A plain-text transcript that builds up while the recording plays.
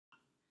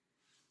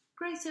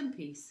Grace and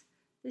peace.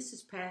 This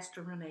is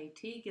Pastor Renee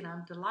Teague, and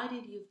I'm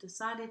delighted you've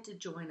decided to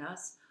join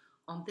us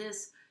on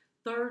this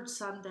third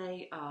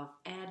Sunday of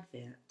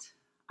Advent.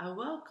 I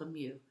welcome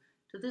you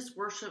to this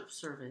worship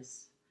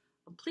service.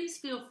 Please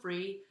feel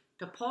free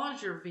to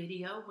pause your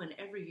video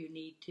whenever you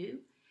need to.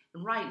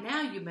 And right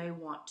now you may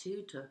want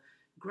to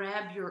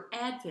grab your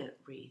Advent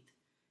wreath.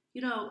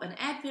 You know, an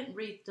Advent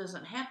wreath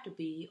doesn't have to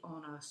be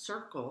on a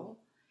circle.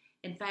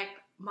 In fact,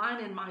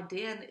 mine in my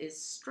den is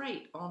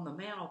straight on the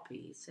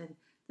mantelpiece, and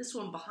this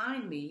one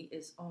behind me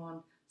is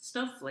on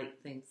snowflake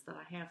things that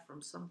I have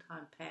from some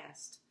time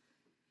past.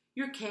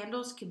 Your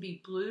candles can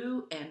be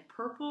blue and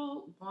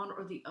purple, one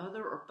or the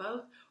other or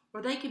both,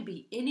 or they can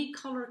be any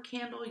color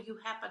candle you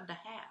happen to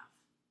have.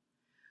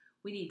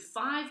 We need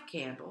 5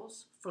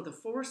 candles for the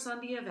 4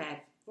 Sundays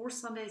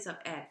of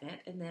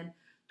Advent, and then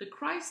the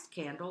Christ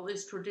candle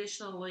is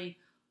traditionally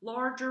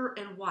larger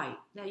and white.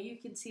 Now you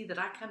can see that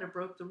I kind of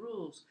broke the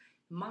rules.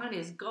 Mine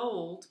is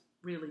gold,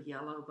 really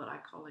yellow, but I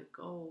call it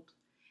gold.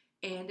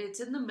 And it's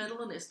in the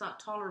middle and it's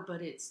not taller,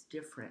 but it's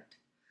different.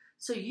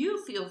 So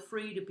you feel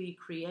free to be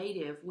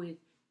creative with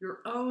your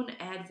own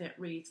Advent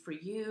wreath for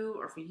you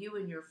or for you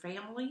and your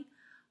family.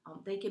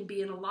 They can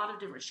be in a lot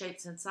of different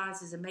shapes and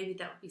sizes, and maybe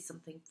that would be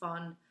something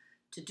fun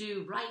to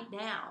do right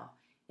now.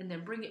 And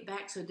then bring it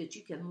back so that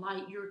you can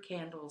light your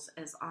candles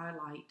as I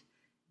light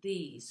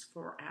these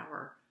for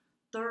our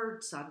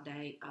third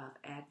Sunday of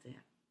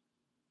Advent.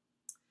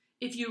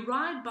 If you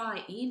ride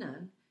by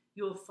Enon,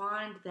 you'll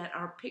find that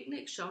our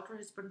picnic shelter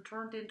has been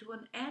turned into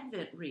an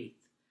Advent wreath.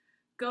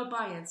 Go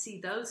by and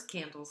see those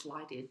candles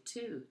lighted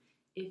too,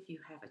 if you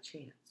have a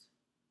chance.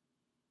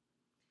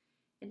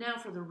 And now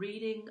for the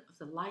reading of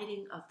the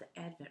lighting of the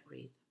Advent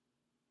wreath.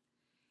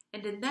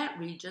 And in that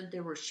region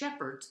there were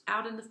shepherds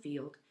out in the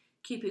field,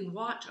 keeping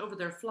watch over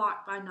their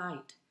flock by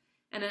night.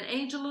 And an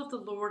angel of the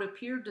Lord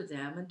appeared to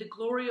them, and the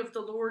glory of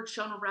the Lord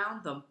shone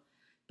around them.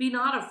 Be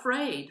not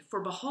afraid, for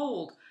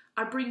behold,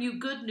 I bring you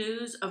good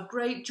news of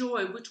great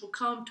joy, which will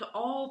come to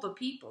all the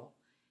people.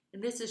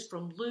 And this is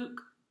from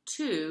Luke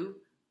 2,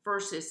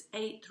 verses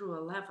 8 through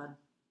 11.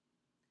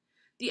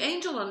 The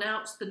angel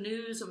announced the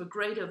news of a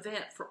great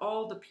event for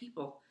all the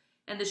people,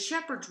 and the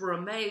shepherds were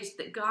amazed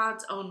that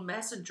God's own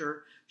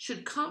messenger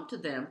should come to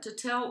them to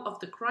tell of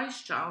the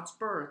Christ child's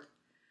birth.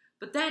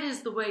 But that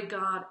is the way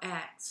God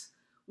acts.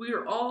 We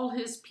are all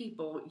his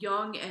people,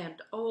 young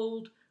and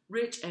old,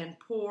 rich and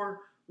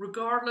poor,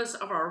 regardless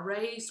of our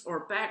race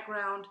or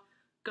background.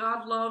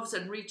 God loves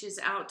and reaches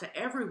out to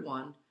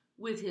everyone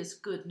with his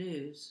good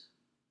news.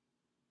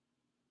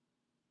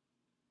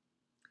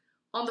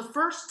 On the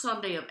first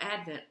Sunday of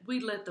Advent, we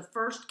lit the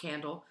first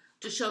candle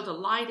to show the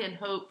light and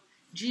hope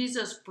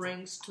Jesus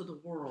brings to the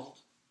world.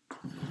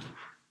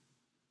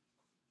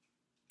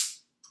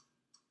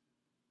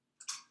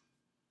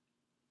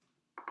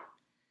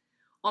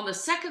 On the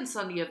second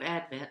Sunday of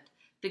Advent,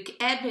 the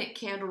Advent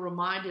candle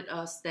reminded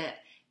us that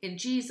in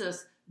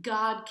Jesus,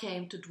 God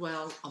came to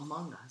dwell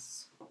among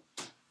us.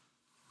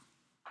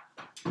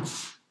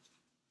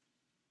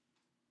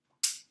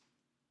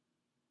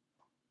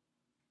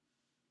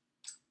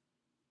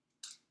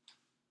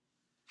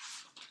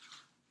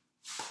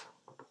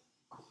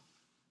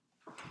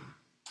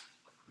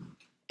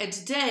 And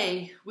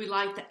today, we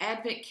light the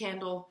Advent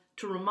candle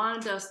to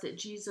remind us that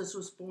Jesus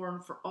was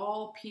born for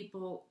all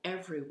people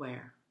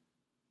everywhere.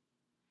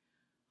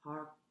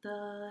 Hark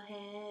the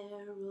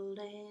herald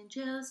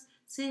angels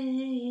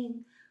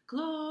sing,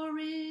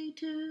 glory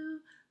to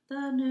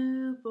the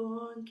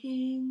newborn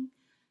King.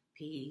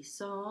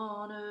 Peace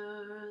on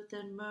earth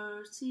and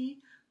mercy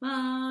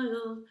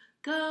mild,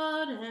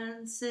 God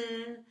and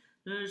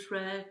sinners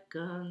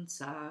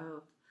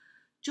reconciled.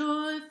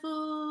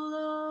 Joyful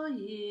all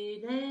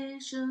ye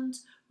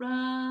nations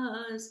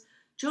rise,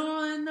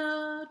 join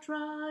the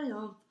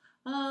triumph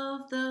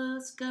of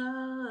the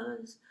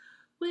skies.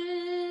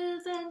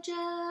 With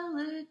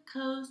angelic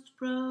hosts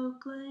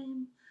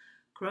proclaim,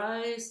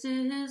 Christ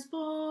is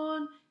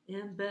born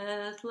in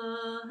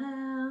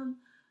Bethlehem.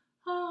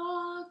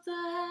 Hark the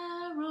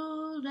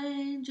herald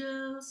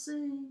angels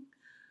sing,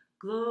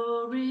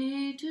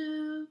 glory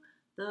to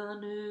the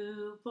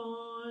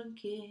newborn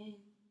King.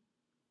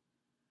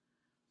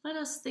 Let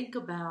us think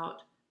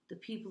about the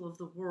people of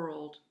the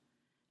world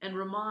and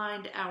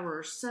remind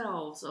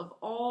ourselves of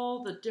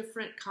all the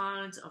different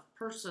kinds of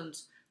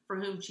persons for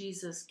whom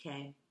Jesus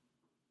came.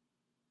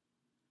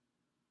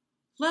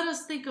 Let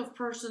us think of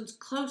persons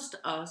close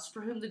to us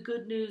for whom the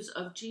good news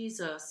of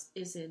Jesus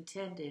is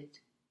intended.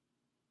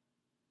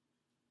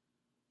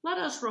 Let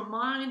us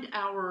remind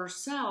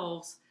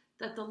ourselves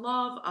that the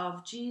love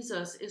of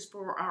Jesus is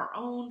for our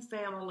own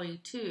family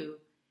too,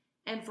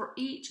 and for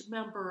each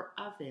member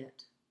of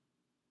it.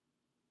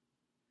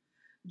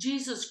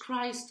 Jesus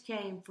Christ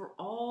came for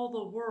all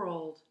the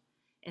world,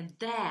 and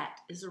that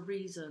is a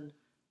reason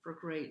for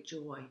great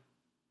joy.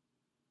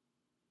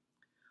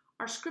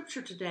 Our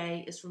scripture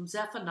today is from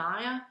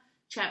Zephaniah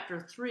chapter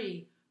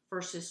 3,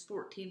 verses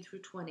 14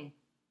 through 20.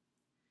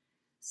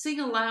 Sing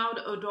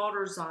aloud, O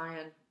daughter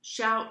Zion.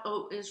 Shout,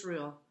 O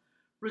Israel.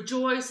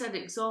 Rejoice and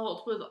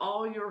exult with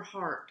all your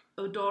heart,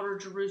 O daughter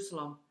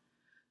Jerusalem.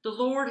 The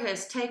Lord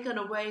has taken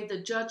away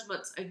the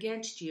judgments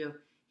against you.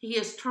 He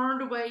has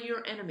turned away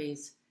your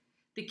enemies.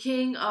 The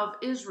King of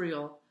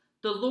Israel,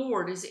 the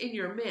Lord, is in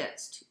your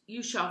midst.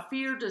 You shall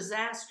fear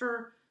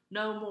disaster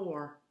no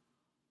more.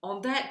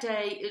 On that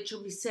day it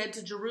shall be said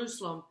to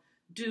Jerusalem,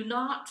 do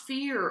not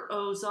fear,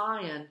 O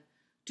Zion.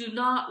 Do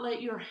not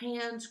let your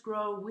hands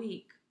grow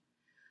weak.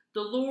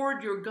 The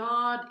Lord your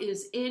God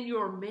is in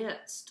your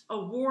midst, a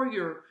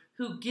warrior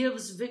who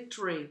gives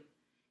victory.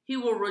 He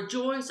will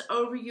rejoice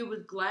over you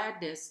with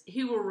gladness.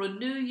 He will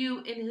renew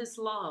you in his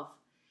love.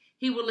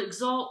 He will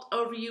exult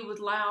over you with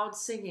loud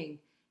singing,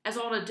 as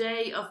on a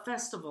day of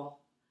festival.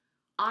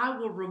 I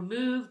will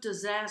remove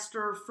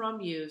disaster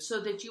from you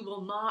so that you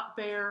will not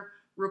bear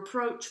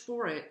reproach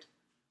for it.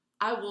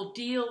 I will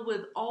deal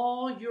with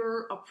all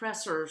your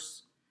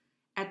oppressors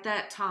at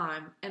that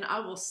time, and I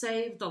will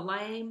save the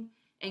lame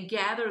and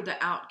gather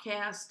the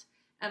outcast,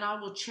 and I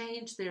will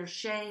change their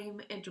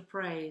shame into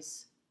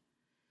praise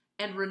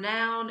and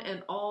renown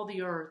in all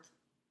the earth.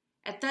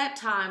 At that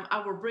time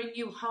I will bring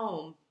you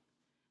home,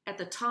 at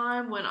the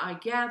time when I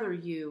gather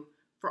you,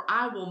 for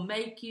I will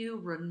make you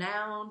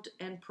renowned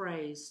and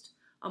praised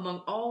among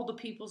all the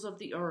peoples of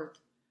the earth,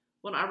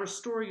 when I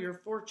restore your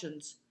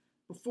fortunes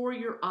before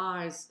your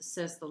eyes,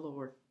 says the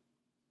Lord.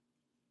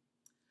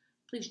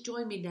 Please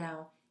join me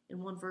now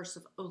in one verse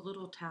of O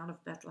Little Town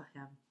of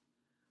Bethlehem.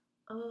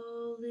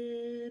 O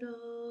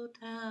little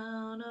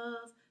town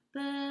of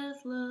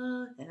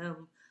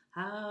Bethlehem,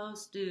 how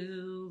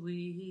still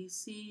we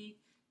see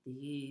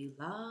thee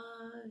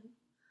lie.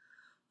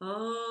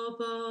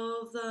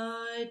 Above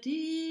thy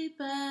deep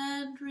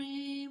and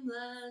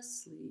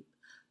dreamless sleep,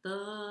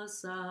 the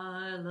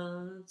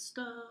silent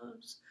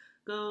stars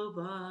go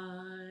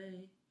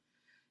by.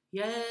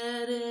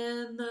 Yet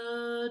in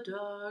the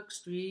dark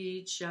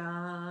street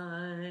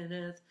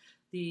shineth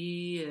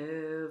the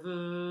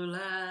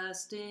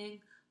everlasting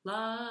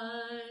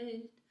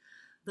light.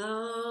 The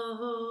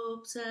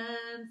hopes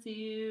and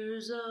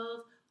fears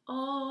of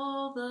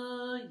all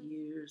the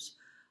years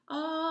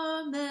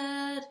are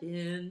met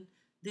in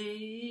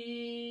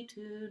thee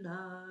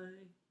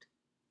tonight.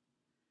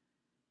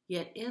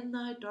 Yet in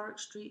thy dark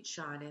street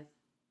shineth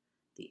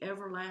the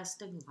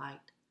everlasting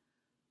light.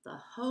 The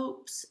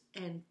hopes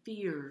and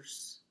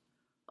fears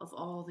of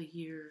all the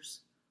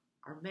years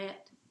are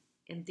met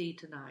in thee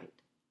tonight.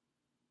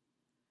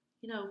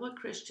 You know, what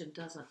Christian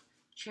doesn't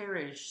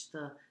cherish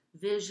the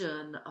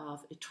vision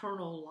of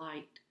eternal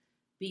light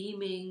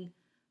beaming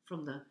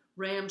from the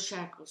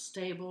ramshackle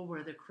stable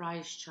where the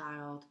Christ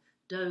child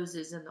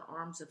dozes in the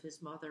arms of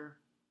his mother?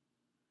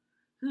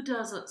 Who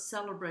doesn't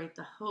celebrate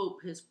the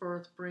hope his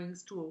birth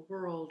brings to a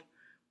world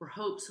where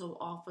hope so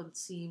often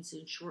seems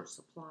in short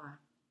supply?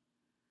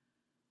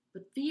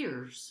 But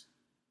fears,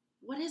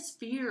 what has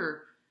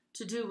fear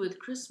to do with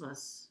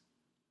Christmas?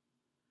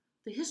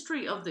 The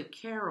history of the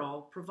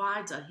carol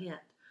provides a hint.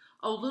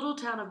 O Little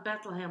Town of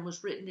Bethlehem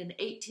was written in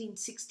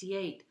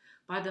 1868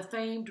 by the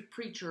famed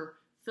preacher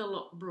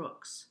Philip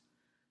Brooks.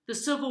 The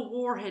Civil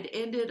War had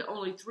ended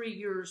only 3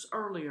 years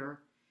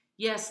earlier.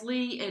 Yes,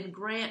 Lee and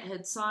Grant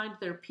had signed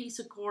their peace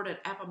accord at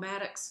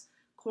Appomattox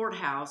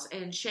Courthouse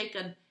and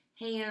shaken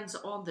hands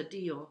on the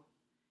deal.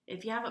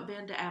 If you haven't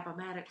been to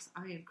Appomattox,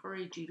 I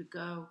encourage you to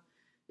go.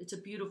 It's a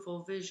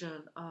beautiful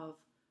vision of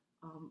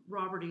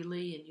Robert E.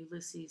 Lee and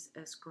Ulysses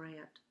S.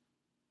 Grant.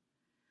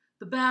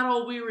 The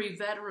battle-weary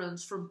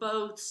veterans from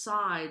both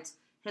sides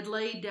had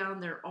laid down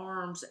their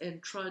arms and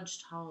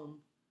trudged home.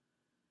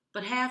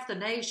 But half the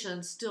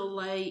nation still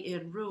lay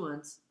in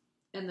ruins,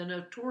 and the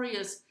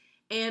notorious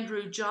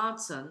Andrew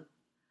Johnson,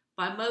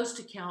 by most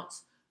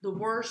accounts the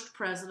worst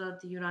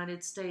president the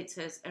United States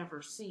has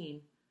ever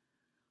seen,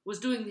 was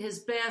doing his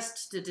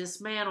best to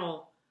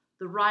dismantle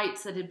the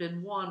rights that had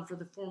been won for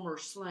the former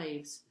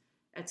slaves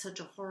at such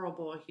a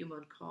horrible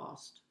human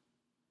cost.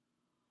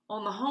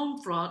 On the home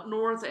front,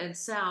 North and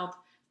South,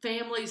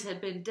 families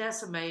had been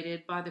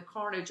decimated by the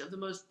carnage of the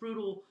most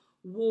brutal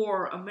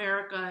war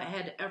America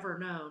had ever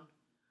known.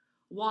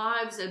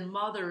 Wives and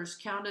mothers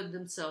counted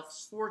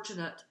themselves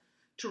fortunate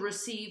to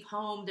receive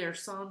home their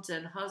sons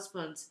and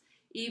husbands,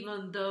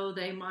 even though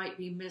they might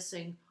be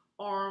missing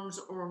arms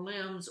or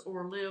limbs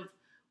or live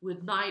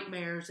with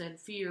nightmares and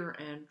fear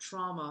and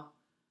trauma.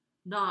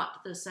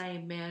 Not the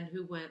same men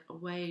who went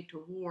away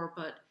to war,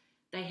 but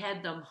they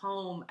had them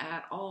home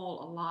at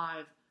all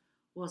alive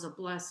was a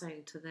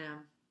blessing to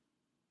them.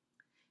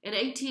 In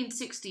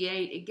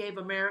 1868, it gave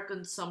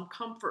Americans some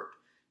comfort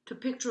to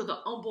picture the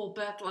humble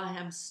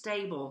Bethlehem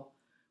stable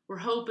where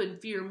hope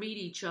and fear meet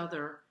each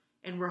other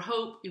and where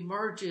hope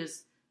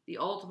emerges the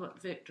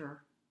ultimate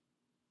victor.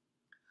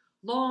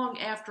 Long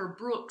after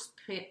Brooks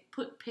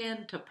put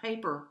pen to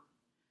paper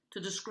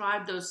to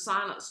describe those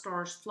silent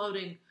stars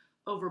floating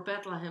over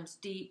Bethlehem's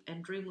deep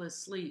and dreamless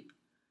sleep,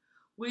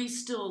 we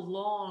still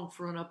long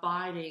for an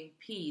abiding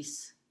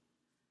peace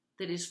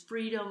that is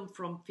freedom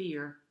from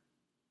fear.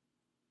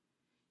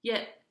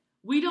 Yet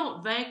we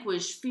don't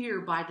vanquish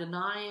fear by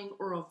denying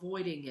or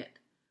avoiding it.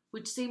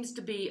 which seems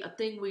to be a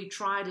thing we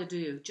try to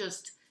do,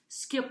 just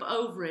skip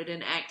over it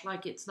and act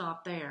like it's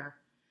not there.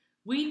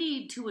 We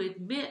need to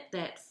admit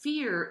that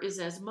fear is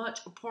as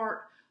much a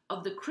part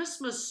of the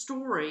Christmas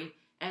story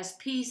as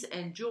peace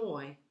and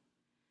joy.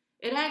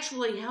 It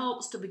actually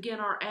helps to begin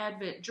our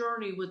Advent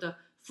journey with a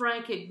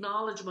frank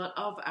acknowledgement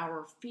of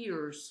our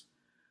fears.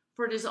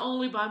 For it is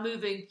only by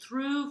moving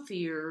through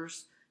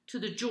fears to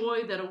the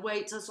joy that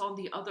awaits us on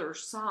the other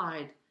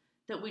side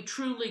that we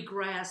truly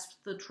grasp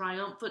the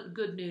triumphant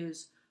good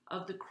news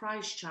of the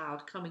Christ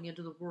child coming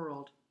into the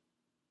world.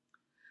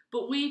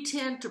 But we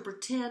tend to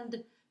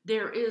pretend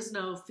there is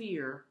no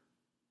fear.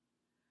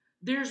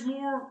 There's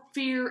more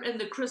fear in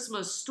the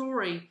Christmas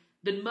story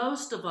than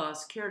most of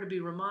us care to be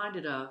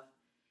reminded of.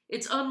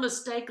 It's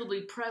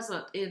unmistakably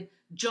present in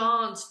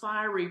John's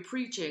fiery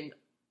preaching,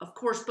 of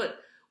course, but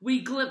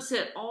we glimpse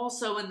it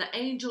also in the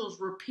angel's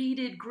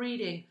repeated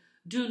greeting,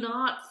 "Do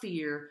not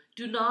fear,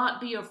 do not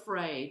be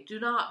afraid, do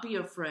not be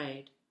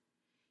afraid."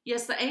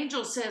 Yes, the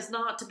angel says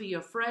not to be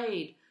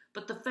afraid,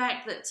 but the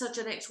fact that such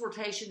an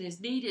exhortation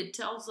is needed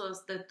tells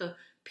us that the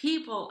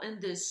people in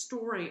this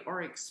story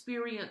are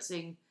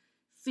experiencing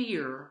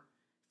fear.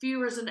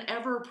 Fear is an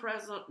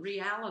ever-present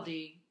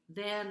reality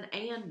then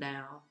and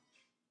now.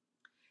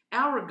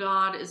 Our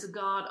God is a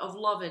God of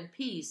love and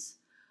peace,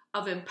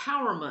 of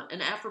empowerment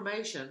and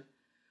affirmation,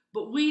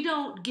 but we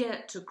don't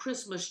get to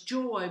Christmas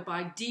joy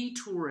by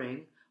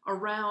detouring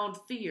around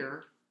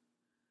fear.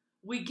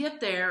 We get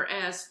there,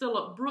 as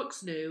Philip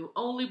Brooks knew,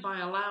 only by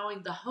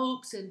allowing the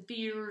hopes and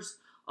fears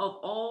of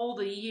all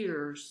the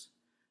years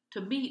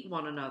to meet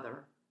one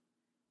another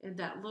in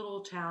that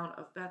little town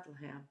of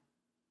Bethlehem.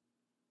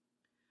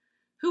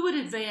 Who would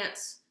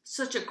advance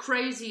such a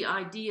crazy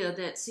idea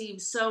that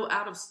seems so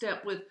out of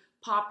step with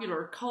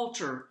popular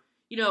culture?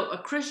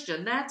 A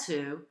Christian, that's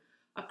who.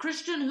 A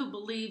Christian who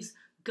believes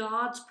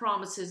God's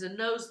promises and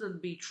knows them to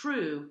be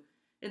true.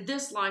 In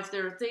this life,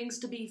 there are things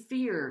to be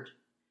feared.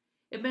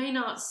 It may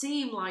not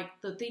seem like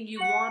the thing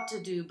you want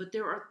to do, but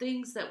there are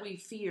things that we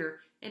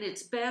fear, and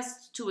it's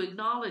best to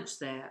acknowledge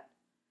that.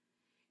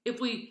 If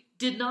we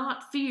did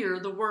not fear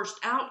the worst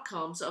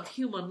outcomes of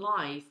human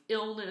life,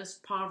 illness,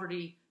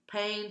 poverty,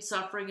 pain,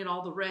 suffering, and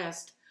all the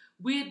rest,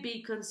 we'd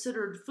be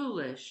considered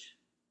foolish.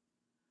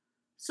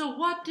 So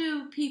what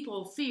do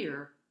people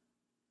fear?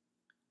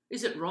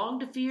 Is it wrong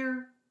to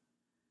fear?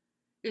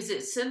 Is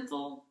it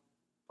sinful?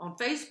 On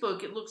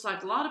Facebook, it looks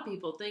like a lot of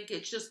people think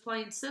it's just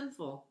plain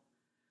sinful.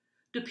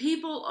 Do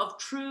people of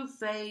true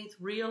faith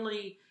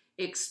really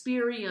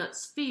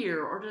experience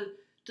fear, or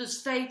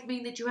does faith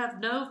mean that you have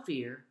no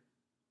fear?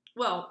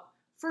 Well,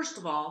 first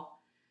of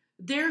all,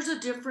 there's a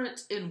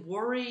difference in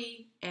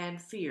worry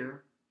and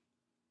fear.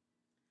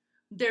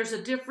 There's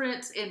a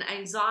difference in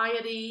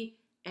anxiety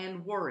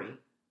and worry.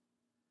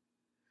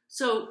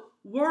 So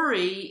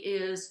worry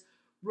is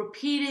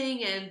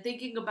repeating and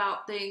thinking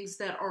about things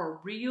that are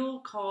real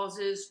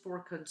causes for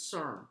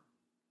concern.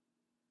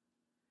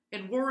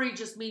 And worry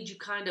just means you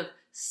kind of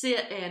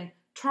sit and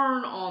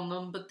turn on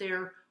them, but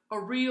they're a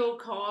real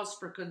cause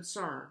for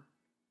concern.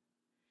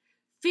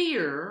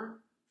 Fear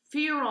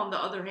on the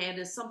other hand,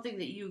 is something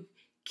that you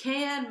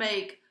can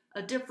make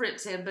a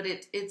difference in, but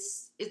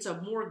it's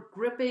a more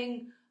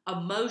gripping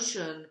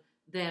emotion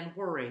than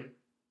worry.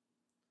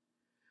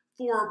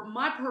 For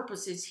my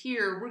purposes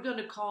here, we're going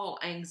to call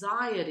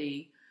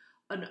anxiety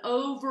an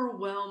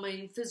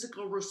overwhelming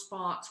physical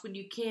response when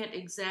you can't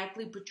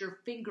exactly put your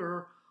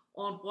finger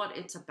on what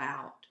it's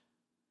about.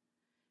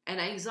 And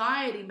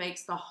anxiety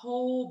makes the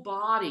whole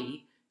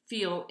body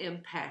feel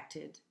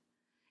impacted.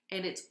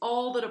 And it's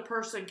all that a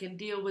person can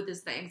deal with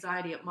is the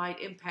anxiety. It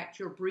might impact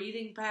your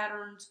breathing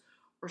patterns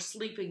or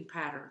sleeping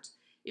patterns.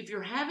 If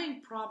you're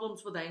having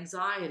problems with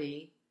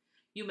anxiety,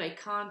 you may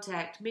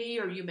contact me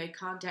or you may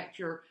contact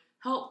your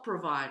health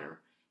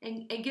provider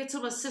and get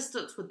some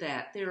assistance with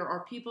that. There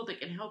are people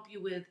that can help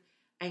you with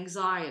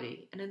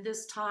anxiety. And in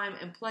this time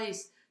and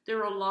place, there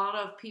are a lot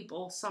of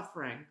people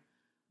suffering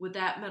with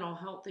that mental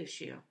health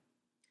issue.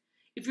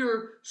 If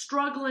you're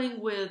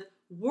struggling with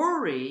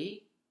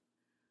worry,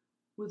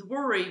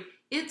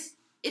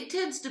 it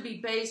tends to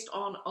be based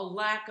on a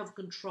lack of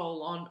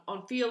control,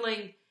 on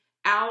feeling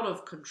out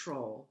of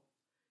control.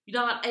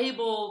 You're not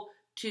able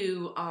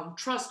to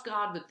trust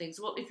God with things.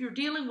 Well, if you're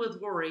dealing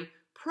with worry,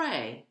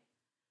 pray.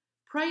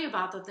 Pray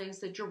about the things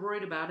that you're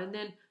worried about and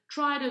then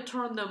try to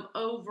turn them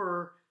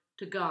over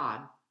to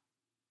God.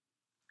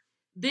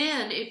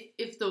 Then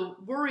if the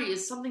worry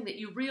is something that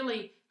you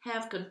really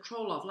have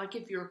control of, like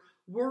if you're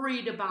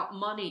worried about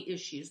money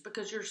issues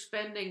because you're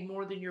spending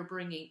more than you're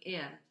bringing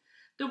in,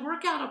 then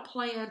work out a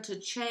plan to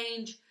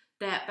change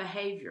that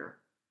behavior.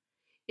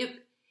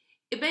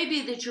 It may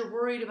be that you're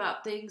worried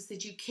about things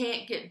that you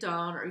can't get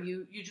done or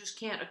you just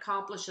can't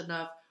accomplish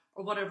enough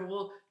or whatever.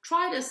 Well,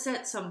 try to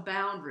set some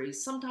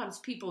boundaries. Sometimes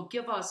people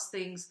give us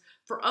things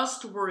for us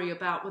to worry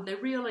about when they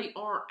really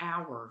aren't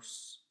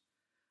ours.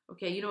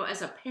 Okay,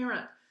 as a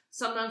parent,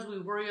 sometimes we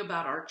worry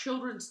about our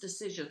children's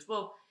decisions.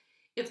 Well,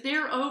 if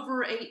they're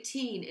over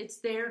 18, it's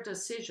their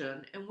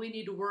decision, and we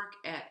need to work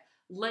at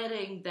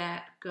letting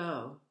that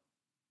go.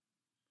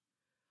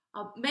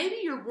 Maybe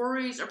your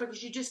worries are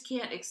because you just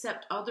can't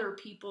accept other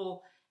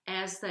people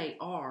as they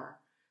are.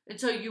 And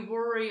so you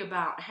worry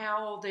about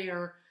how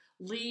they're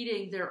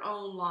leading their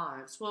own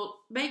lives. Well,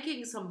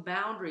 making some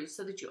boundaries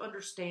so that you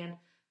understand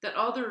that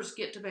others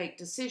get to make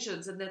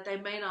decisions and that they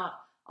may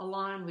not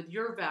align with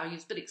your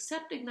values, but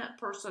accepting that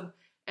person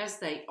as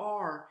they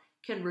are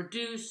can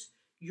reduce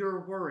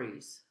your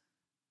worries.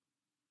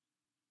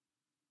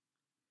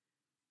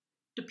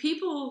 Do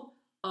people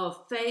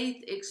of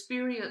faith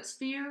experience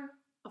fear?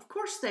 Of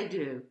course they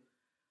do.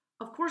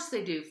 Of course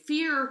they do.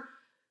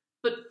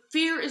 But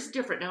fear is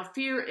different. Now,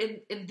 fear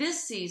in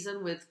this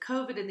season with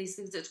COVID and these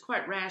things, it's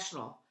quite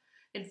rational.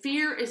 And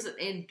fear is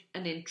an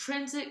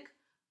intrinsic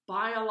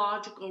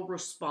biological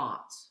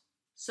response.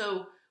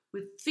 So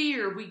with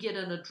fear, we get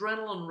an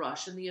adrenaline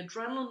rush, and the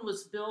adrenaline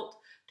was built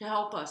to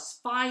help us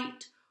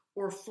fight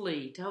or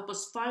flee, to help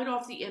us fight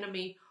off the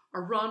enemy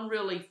or run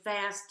really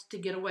fast to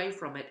get away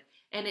from it.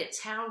 And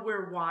it's how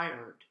we're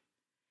wired.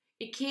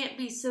 It can't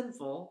be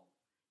sinful.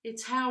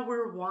 It's how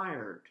we're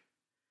wired.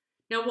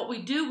 Now, what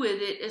we do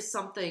with it is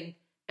something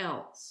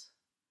else.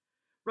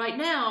 Right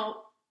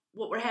now,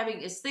 what we're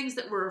having is things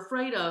that we're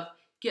afraid of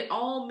get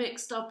all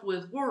mixed up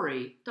with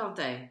worry, don't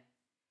they?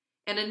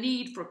 And a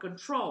need for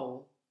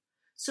control.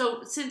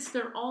 So since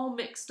they're all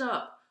mixed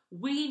up,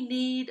 we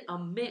need a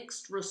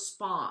mixed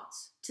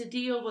response to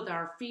deal with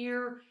our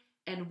fear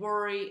and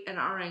worry and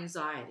our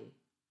anxiety.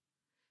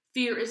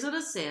 Fear isn't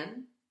a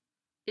sin.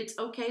 It's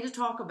okay to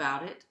talk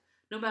about it.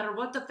 No matter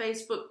what the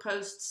Facebook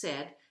post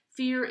said,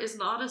 fear is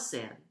not a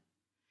sin.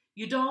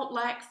 You don't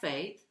lack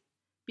faith.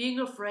 Being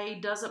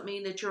afraid doesn't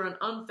mean that you're an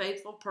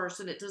unfaithful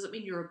person. It doesn't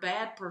mean you're a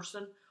bad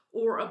person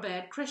or a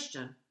bad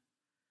Christian.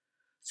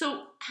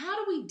 So how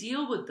do we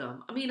deal with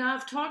them? I mean,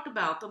 I've talked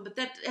about them, but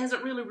that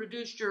hasn't really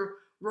reduced your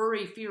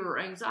worry, fear, or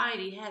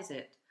anxiety, has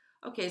it?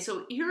 Okay,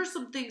 so here are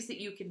some things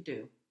that you can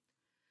do.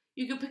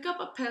 You can pick up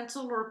a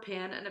pencil or a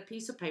pen and a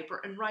piece of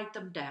paper and write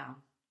them down.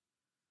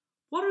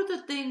 What are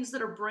the things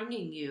that are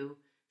bringing you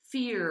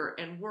fear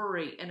and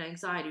worry and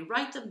anxiety?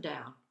 Write them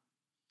down.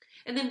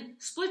 And then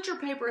split your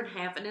paper in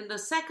half, and in the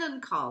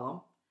second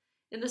column,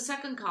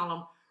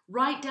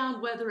 write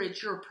down whether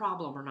it's your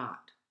problem or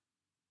not.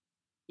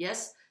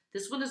 Yes,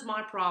 this one is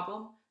my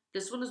problem.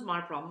 This one is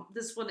my problem.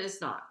 This one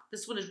is not.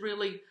 This one is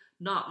really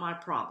not my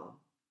problem.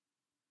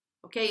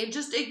 Okay, and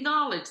just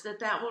acknowledge that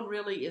that one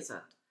really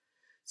isn't.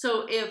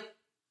 So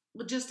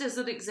just as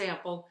an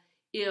example,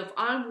 if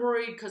I'm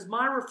worried because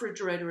my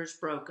refrigerator is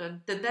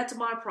broken, then that's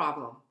my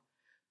problem.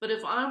 But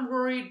if I'm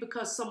worried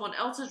because someone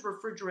else's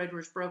refrigerator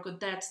is broken,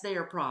 that's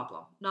their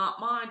problem,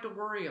 not mine to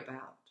worry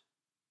about.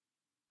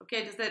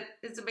 Okay, does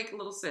it make a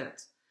little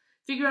sense?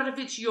 Figure out if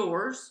it's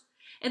yours.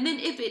 And then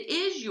if it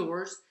is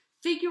yours,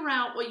 figure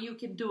out what you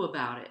can do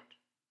about it.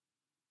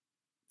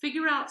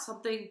 Figure out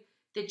something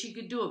that you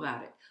can do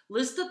about it.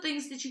 List the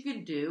things that you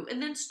can do and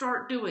then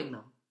start doing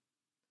them.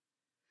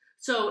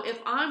 So if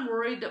I'm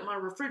worried that my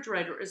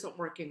refrigerator isn't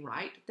working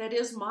right, that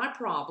is my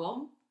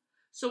problem.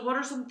 So what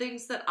are some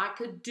things that I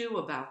could do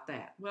about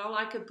that? Well,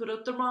 I could put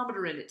a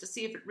thermometer in it to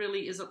see if it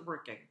really isn't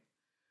working.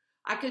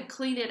 I could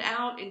clean it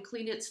out and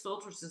clean its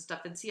filters and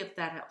stuff and see if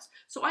that helps.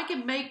 So I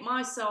can make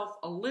myself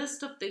a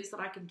list of things that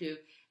I can do,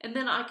 and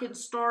then I can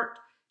start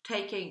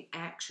taking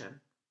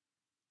action.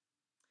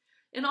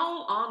 In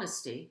all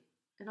honesty,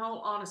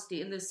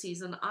 in this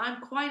season, I'm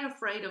quite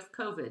afraid of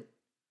COVID.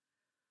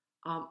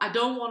 I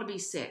don't want to be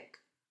sick.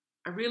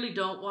 I really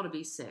don't want to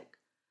be sick.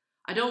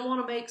 I don't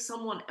want to make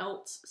someone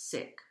else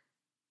sick.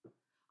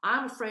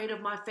 I'm afraid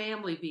of my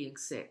family being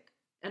sick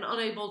and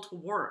unable to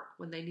work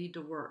when they need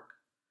to work.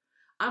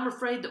 I'm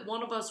afraid that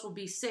one of us will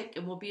be sick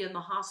and will be in the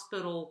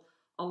hospital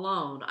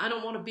alone. I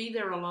don't want to be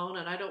there alone,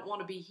 and I don't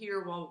want to be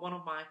here while one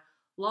of my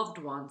loved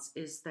ones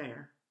is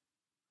there.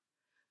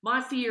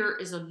 My fear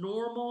is a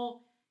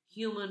normal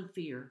human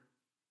fear.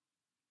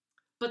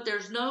 But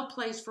there's no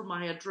place for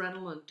my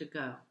adrenaline to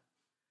go.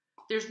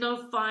 There's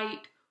no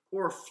fight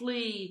or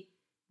flee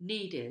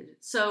needed.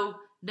 So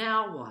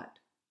now what?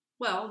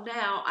 Well,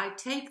 now I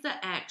take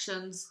the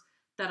actions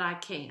that I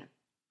can.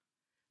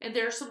 And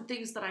there are some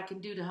things that I can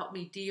do to help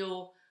me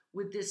deal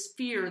with this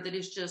fear that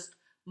is just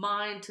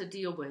mine to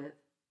deal with.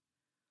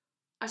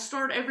 I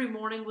start every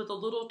morning with a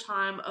little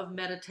time of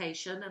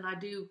meditation, and I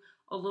do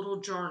a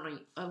little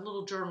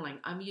journaling.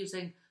 I'm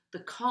using the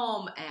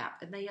Calm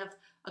app, and they have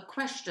a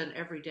question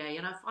every day,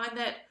 and I find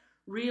that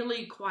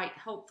really quite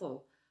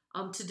helpful.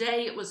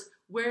 Today it was,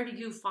 where do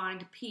you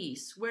find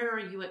peace? Where are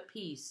you at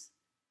peace?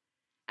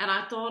 And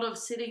I thought of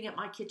sitting at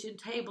my kitchen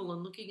table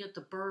and looking at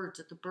the birds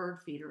at the bird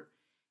feeder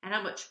and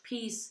how much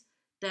peace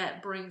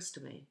that brings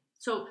to me.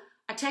 So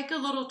I take a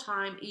little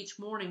time each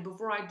morning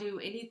before I do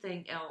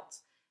anything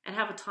else and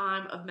have a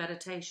time of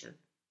meditation.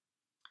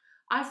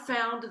 I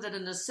found that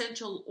an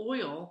essential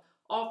oil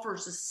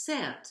offers a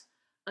scent,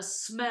 a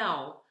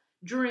smell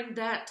during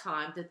that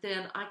time that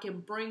then I can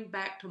bring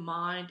back to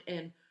mind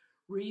and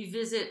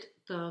revisit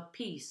the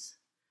peace.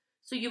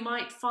 So you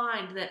might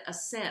find that a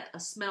scent, a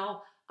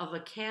smell of a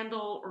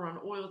candle or an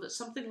oil, that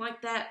something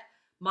like that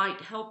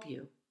might help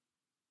you.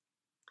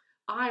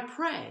 I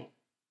pray.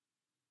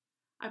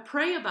 I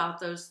pray about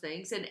those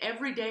things, and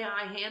every day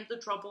I hand the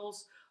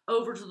troubles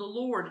over to the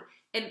Lord.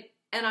 And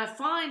I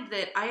find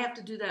that I have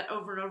to do that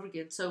over and over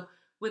again. So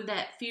when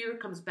that fear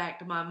comes back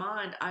to my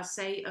mind, I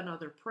say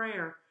another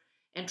prayer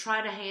and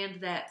try to hand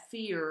that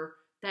fear,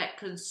 that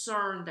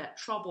concern, that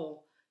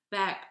trouble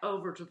back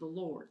over to the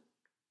Lord.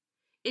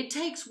 It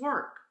takes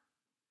work.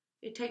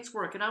 It takes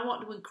work. And I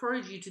want to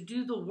encourage you to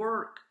do the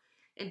work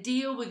and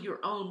deal with your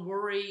own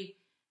worry,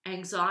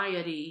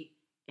 anxiety,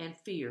 and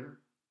fear.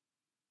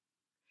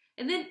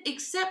 And then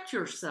accept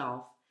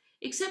yourself.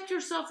 Accept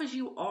yourself as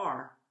you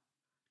are.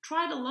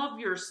 Try to love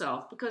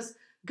yourself because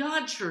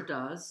God sure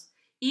does.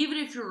 Even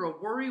if you're a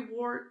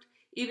worrywart,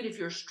 even if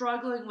you're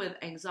struggling with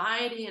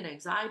anxiety and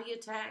anxiety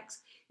attacks,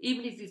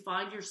 even if you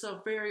find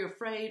yourself very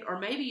afraid, or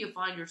maybe you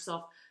find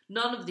yourself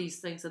none of these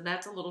things, and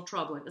that's a little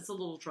troubling. It's a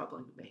little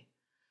troubling to me.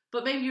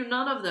 But maybe you're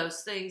none of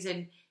those things,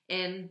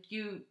 and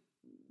you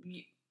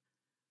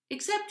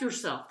accept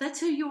yourself. That's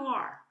who you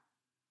are.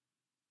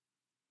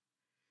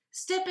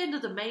 Step into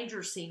the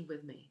manger scene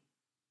with me.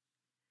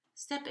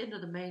 Step into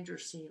the manger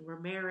scene where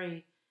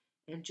Mary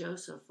and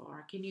Joseph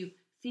are. Can you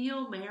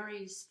feel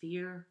Mary's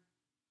fear?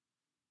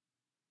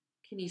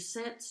 Can you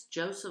sense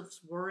Joseph's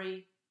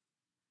worry?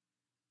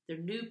 They're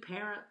new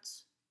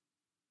parents,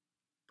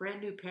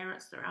 brand new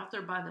parents. They're out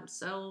there by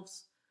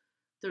themselves.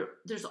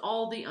 There's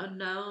all the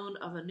unknown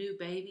of a new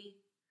baby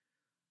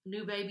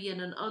in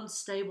an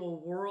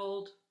unstable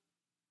world.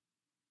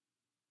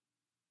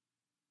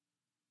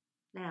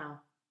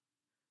 Now,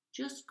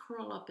 just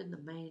curl up in the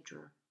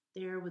manger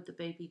there with the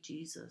baby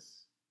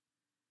Jesus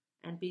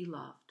and be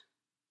loved.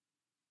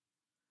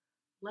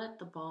 Let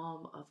the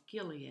balm of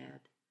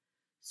Gilead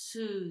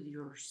soothe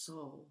your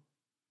soul.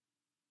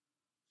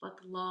 Let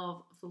the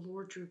love of the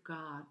Lord your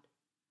God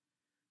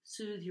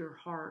soothe your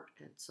heart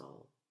and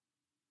soul.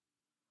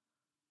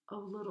 O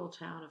little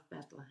town of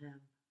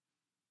Bethlehem,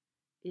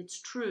 it's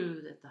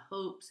true that the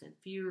hopes and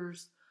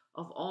fears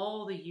of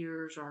all the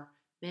years are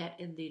met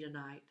in thee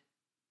tonight.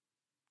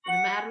 In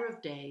a matter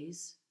of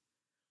days,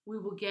 we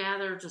will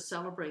gather to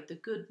celebrate the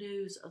good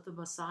news of the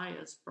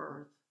Messiah's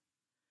birth.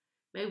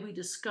 May we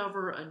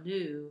discover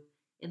anew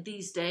in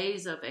these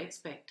days of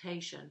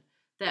expectation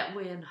that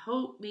when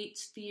hope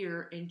meets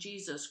fear in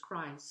Jesus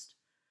Christ,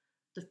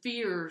 the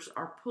fears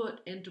are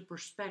put into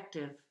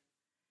perspective,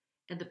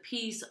 and the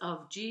peace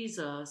of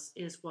Jesus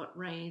is what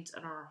reigns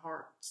in our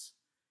hearts,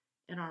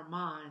 in our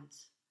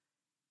minds,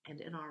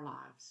 and in our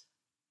lives.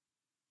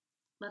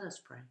 Let us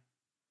pray.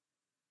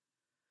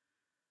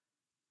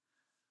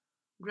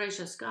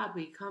 Gracious God,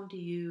 we come to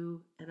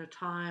you in a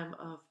time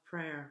of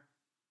prayer.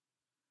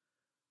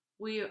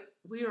 We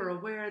are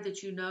aware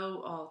that you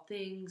know all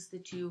things,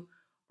 that you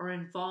are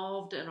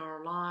involved in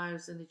our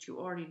lives, and that you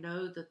already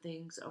know the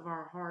things of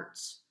our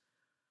hearts.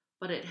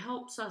 But it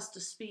helps us to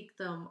speak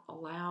them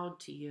aloud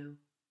to you.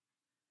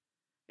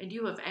 And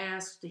you have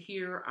asked to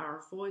hear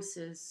our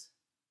voices.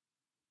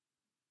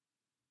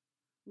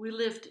 We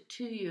lift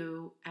to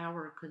you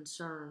our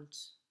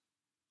concerns.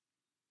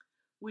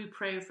 We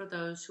pray for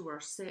those who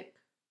are sick,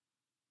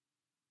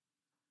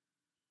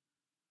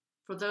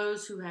 for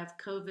those who have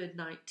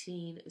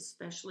COVID-19,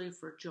 especially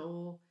for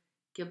Joel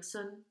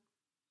Gibson,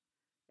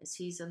 as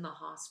he's in the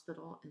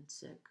hospital and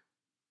sick.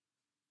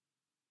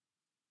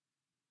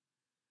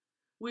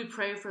 We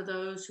pray for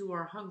those who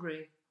are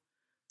hungry,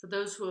 for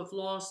those who have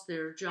lost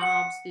their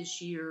jobs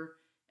this year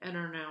and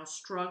are now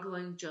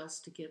struggling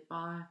just to get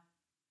by.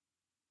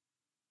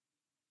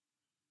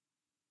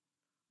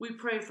 We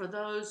pray for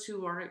those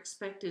who are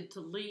expected to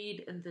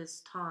lead in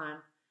this time,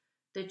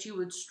 that you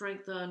would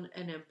strengthen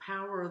and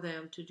empower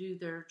them to do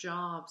their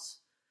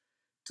jobs,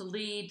 to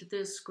lead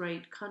this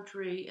great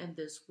country and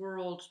this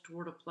world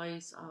toward a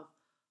place of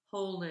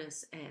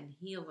wholeness and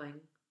healing.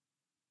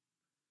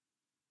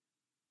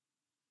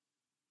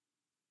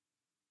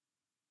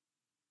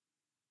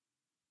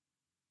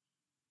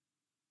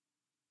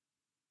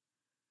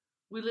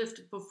 We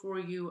lift before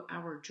you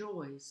our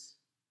joys,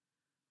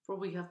 for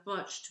we have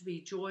much to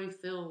be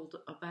joy-filled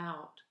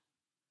about.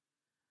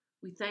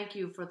 We thank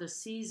you for the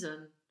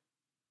season.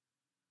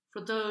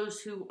 For those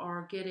who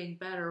are getting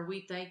better,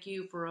 we thank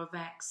you for a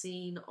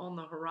vaccine on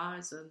the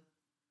horizon.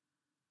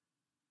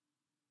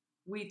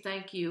 We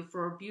thank you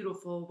for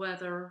beautiful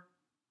weather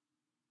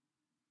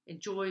and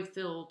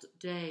joy-filled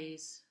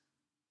days,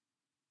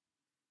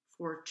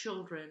 for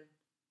children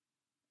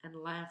and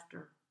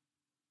laughter.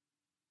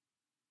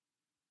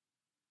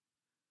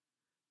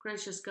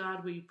 Gracious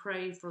God, we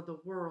pray for the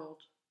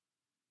world,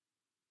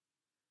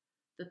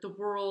 that the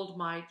world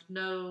might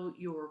know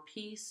your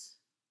peace,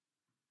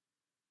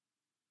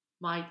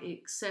 might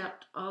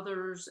accept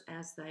others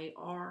as they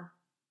are,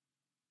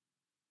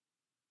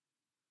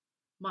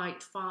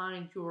 might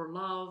find your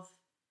love,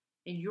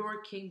 and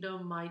your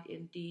kingdom might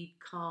indeed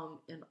come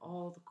in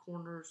all the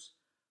corners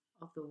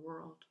of the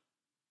world.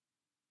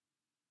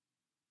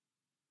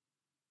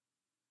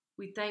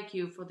 We thank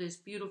you for this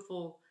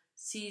beautiful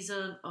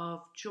season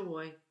of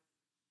joy,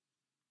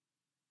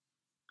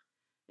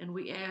 and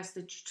we ask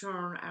that you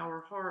turn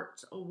our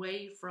hearts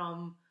away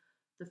from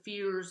the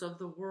fears of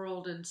the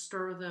world and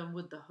stir them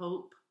with the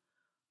hope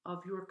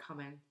of your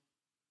coming.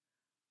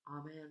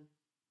 Amen.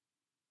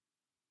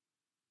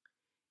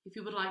 If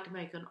you would like to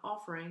make an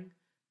offering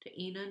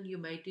to Enon, you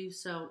may do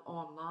so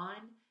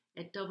online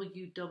at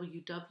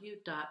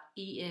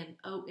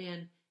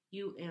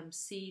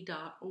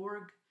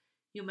www.enonumc.org.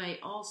 You may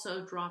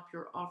also drop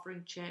your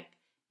offering check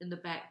in the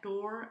back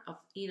door of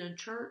Enon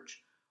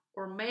Church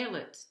or mail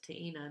it to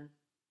Enon.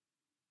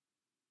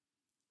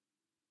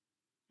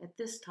 At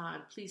this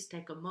time, please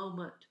take a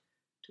moment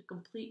to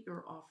complete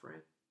your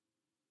offering.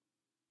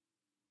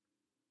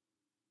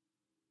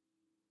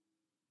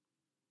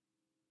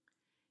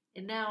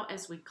 And now,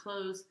 as we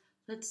close,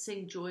 let's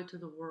sing Joy to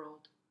the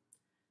World.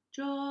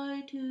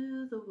 Joy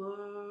to the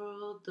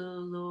world, the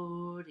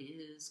Lord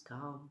is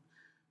come.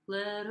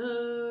 Let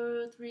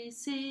earth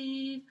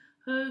receive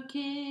her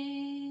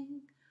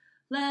King.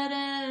 Let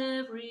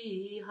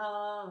every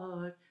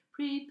heart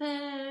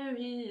prepare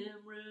him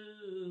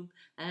room,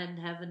 and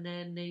heaven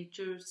and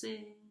nature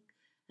sing,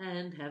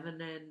 and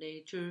heaven and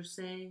nature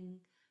sing,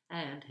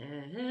 and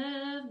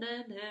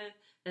heaven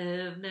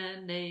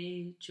and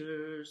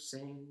nature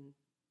sing.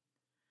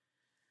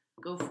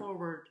 Go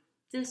forward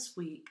this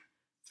week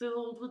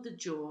filled with the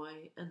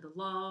joy and the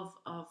love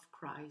of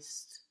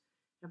Christ,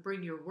 and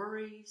bring your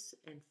worries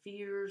and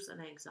fears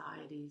and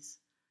anxieties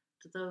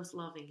to those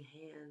loving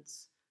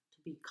hands to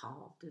be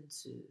calmed and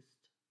soothed.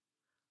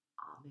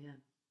 Amen.